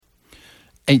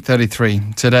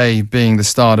8:33. Today being the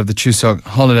start of the Chuseok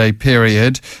holiday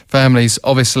period, families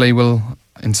obviously will,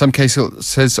 in some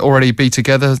cases, already be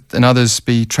together, and others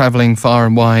be travelling far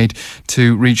and wide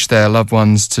to reach their loved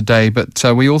ones today. But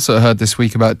we also heard this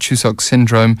week about Chuseok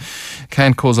syndrome.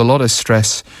 Can cause a lot of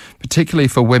stress, particularly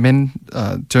for women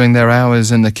doing their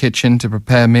hours in the kitchen to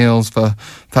prepare meals for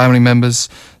family members,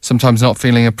 sometimes not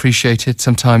feeling appreciated.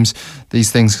 Sometimes these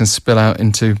things can spill out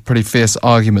into pretty fierce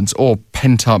arguments or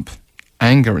pent-up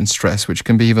anger and stress, which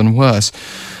can be even worse.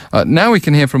 Now we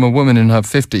can hear from a woman in her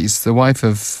 50s, the wife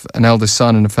of an eldest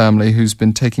son in a family who's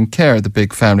been taking care of the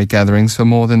big family gatherings for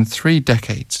more than 3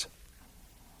 decades.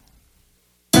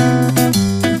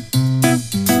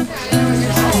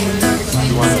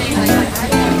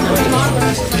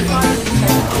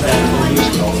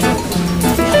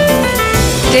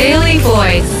 Daily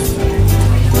Voice.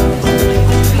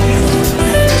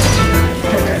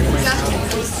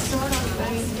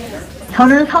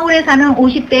 저는 서울에 사는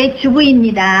 50대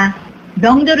주부입니다.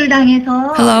 명절을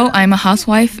당해서 Hello, I'm a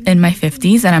housewife in my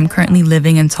 50s and I'm currently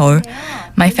living in Seoul.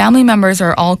 My family members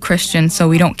are all Christian, so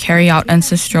we don't carry out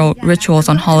ancestral rituals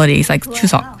on holidays like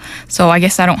Chuseok. So I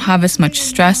guess I don't have as much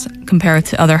stress compared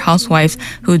to other housewives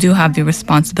who do have the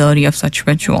responsibility of such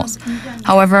rituals.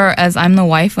 However, as I'm the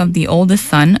wife of the oldest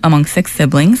son among 6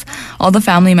 siblings, all the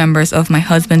family members of my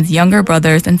husband's younger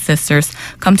brothers and sisters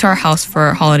come to our house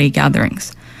for holiday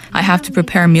gatherings. I have to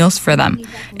prepare meals for them.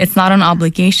 It's not an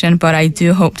obligation, but I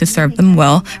do hope to serve them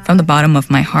well from the bottom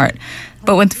of my heart.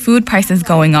 But with food prices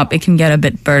going up, it can get a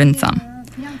bit burdensome.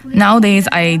 Nowadays,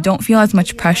 I don't feel as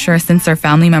much pressure since our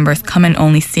family members come and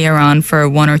only stay around for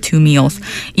 1 or 2 meals.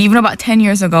 Even about 10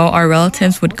 years ago, our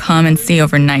relatives would come and stay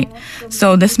overnight.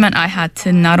 So this meant I had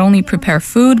to not only prepare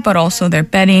food, but also their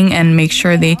bedding and make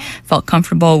sure they felt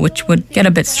comfortable, which would get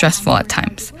a bit stressful at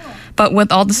times. But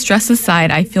with all the stress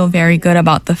aside, I feel very good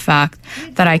about the fact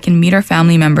that I can meet our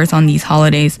family members on these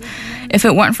holidays. If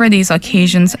it weren't for these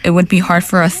occasions, it would be hard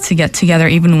for us to get together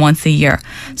even once a year.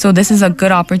 So this is a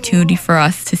good opportunity for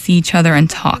us to see each other and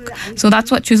talk. So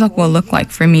that's what Chuseok will look like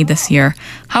for me this year.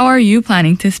 How are you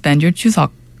planning to spend your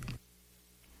Chuseok?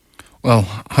 Well,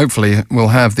 hopefully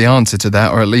we'll have the answer to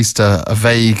that, or at least a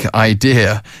vague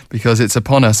idea, because it's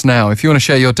upon us now. If you want to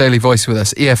share your daily voice with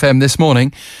us, EFM This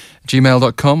Morning,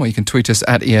 gmail.com, or you can tweet us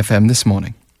at EFM This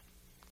Morning.